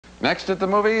Next at the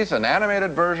movies, an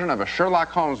animated version of a Sherlock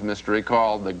Holmes mystery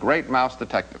called The Great Mouse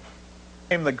Detective.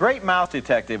 The Great Mouse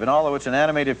Detective, and although it's an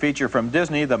animated feature from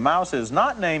Disney, the mouse is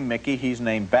not named Mickey. He's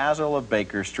named Basil of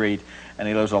Baker Street, and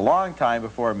he lives a long time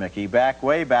before Mickey,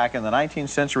 way back in the 19th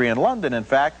century in London, in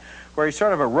fact, where he's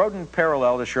sort of a rodent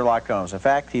parallel to Sherlock Holmes. In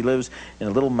fact, he lives in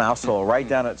a little mouse hole right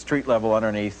down at street level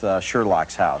underneath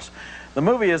Sherlock's house. The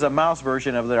movie is a mouse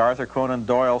version of the Arthur Conan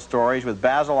Doyle stories, with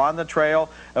Basil on the trail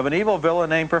of an evil villain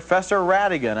named Professor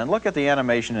Ratigan. And look at the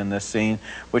animation in this scene,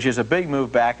 which is a big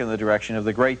move back in the direction of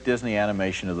the great Disney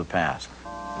animation of the past.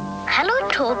 Hello,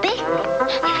 Toby.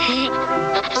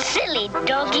 Silly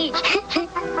doggy.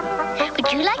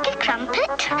 Would you like a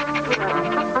crumpet?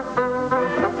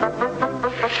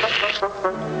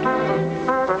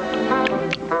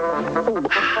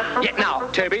 Yeah, now,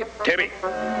 Toby, to the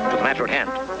matter at hand.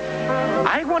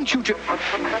 I want you to...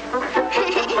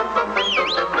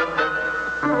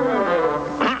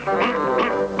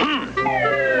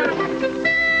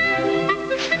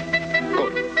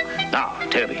 Good. Now,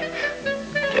 Toby,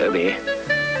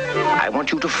 I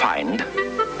want you to find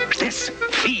this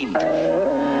fiend.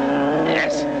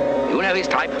 Yes, you know his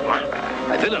type.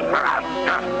 A villain,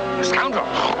 a scoundrel.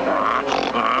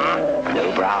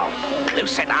 No brow,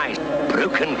 close set eyes,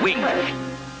 broken wing.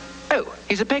 Oh,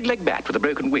 he's a peg-leg bat with a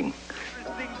broken wing.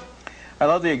 I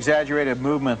love the exaggerated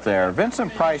movement there.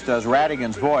 Vincent Price does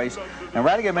Ratigan's voice, and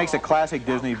Ratigan makes a classic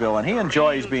Disney villain. He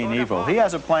enjoys being evil. He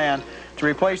has a plan to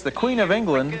replace the Queen of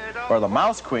England, or the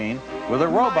Mouse Queen, with a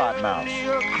robot mouse.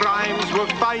 Crimes were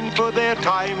fine for their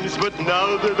times, but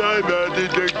now that I'm at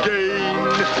it again,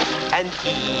 an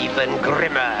even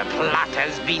grimmer plot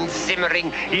has been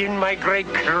simmering in my great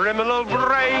criminal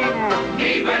brain.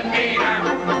 Even meaner,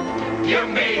 you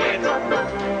made it.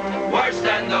 Worse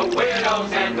than the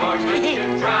widows and orphans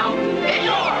you drown. You're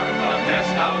the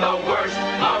best of the worst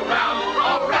around.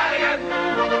 Oh, Ratigan,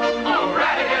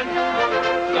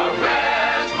 the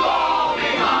rest fall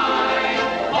behind.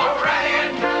 Oh,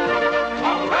 Ratigan,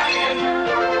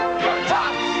 you're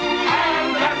tops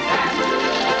and that's that.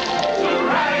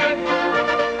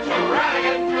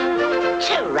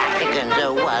 Sir Ratigan, the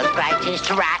world's brightest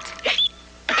rat.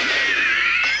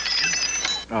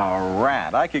 A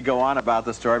rat. I could go on about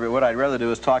the story, but what I'd rather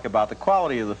do is talk about the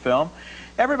quality of the film.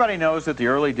 Everybody knows that the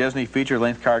early Disney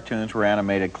feature-length cartoons were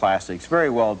animated classics, very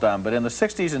well done. But in the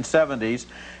 60s and 70s,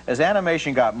 as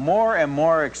animation got more and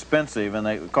more expensive and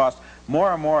they cost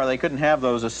more and more, they couldn't have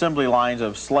those assembly lines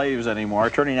of slaves anymore,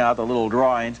 turning out the little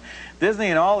drawings. Disney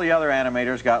and all the other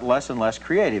animators got less and less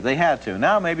creative. They had to.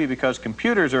 Now, maybe because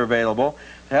computers are available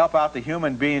to help out the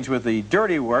human beings with the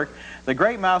dirty work, The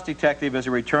Great Mouse Detective is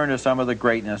a return to some of the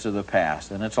greatness of the past.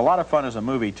 And it's a lot of fun as a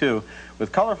movie, too,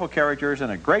 with colorful characters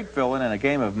and a great villain and a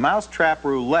game of mousetrap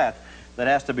roulette that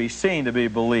has to be seen to be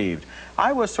believed.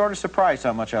 I was sort of surprised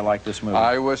how much I liked this movie.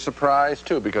 I was surprised,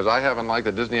 too, because I haven't liked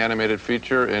a Disney animated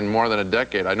feature in more than a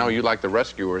decade. I know you liked The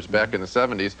Rescuers back in the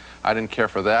 70s. I didn't care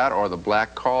for that, or The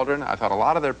Black Cauldron. I thought a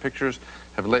lot of their pictures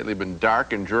have lately been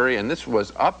dark and dreary, and this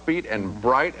was upbeat and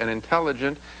bright and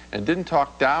intelligent and didn't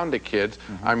talk down to kids.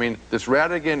 I mean, this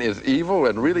Ratigan is evil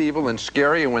and really evil and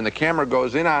scary, and when the camera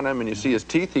goes in on him and you see his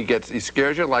teeth, he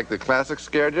scares you like the classic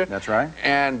scared you. That's right.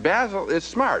 And Basil is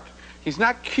smart. He's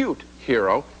not cute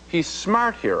hero. He's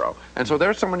smart hero. And so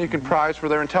there's someone you can prize for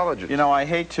their intelligence. You know, I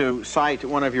hate to cite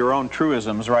one of your own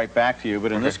truisms right back to you,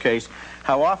 but in this case,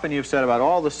 how often you've said about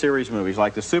all the series movies,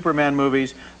 like the Superman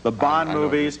movies, the Bond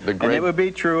movies, and it would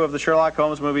be true of the Sherlock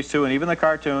Holmes movies, too, and even the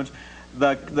cartoons,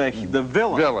 the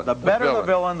villain. The better the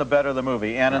villain, the better the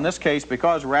movie. And in this case,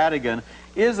 because Ratigan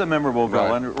is a memorable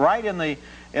villain, right in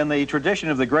the tradition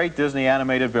of the great Disney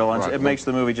animated villains, it makes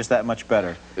the movie just that much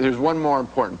better. There's one more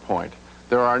important point.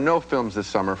 There are no films this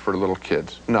summer for little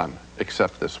kids. None,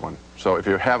 except this one. So if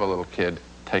you have a little kid,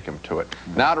 take him to it.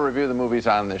 Now to review the movies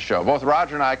on this show. Both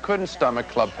Roger and I couldn't stomach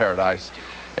Club Paradise,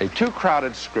 a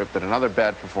too-crowded script and another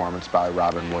bad performance by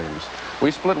Robin Williams.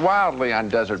 We split wildly on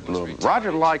Desert Bloom.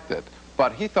 Roger liked it,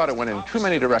 but he thought it went in too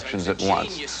many directions at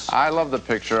once. I love the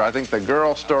picture. I think the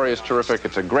girl story is terrific.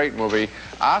 It's a great movie.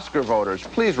 Oscar voters,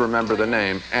 please remember the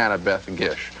name Annabeth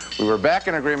Gish. We were back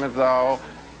in agreement, though,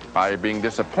 by being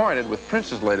disappointed with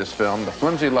Prince's latest film, The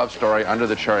Flimsy Love Story Under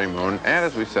the Cherry Moon. And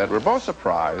as we said, we're both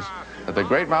surprised that The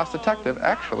Great Mouse Detective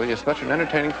actually is such an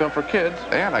entertaining film for kids,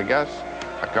 and I guess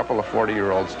a couple of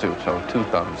 40-year-olds too, so 2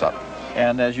 thumbs up.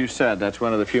 And as you said, that's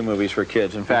one of the few movies for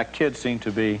kids. In fact, kids seem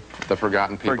to be the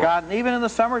forgotten people. Forgotten even in the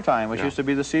summertime, which used to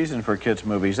be the season for kids'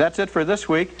 movies. That's it for this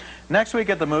week. Next week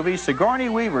at the movies, Sigourney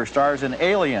Weaver stars in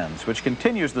Aliens, which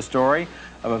continues the story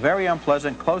of a very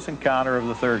unpleasant close encounter of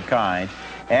the third kind.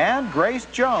 And Grace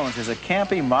Jones is a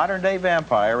campy modern-day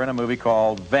vampire in a movie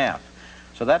called Vamp.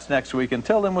 So that's next week.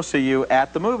 Until then, we'll see you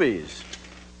at the movies.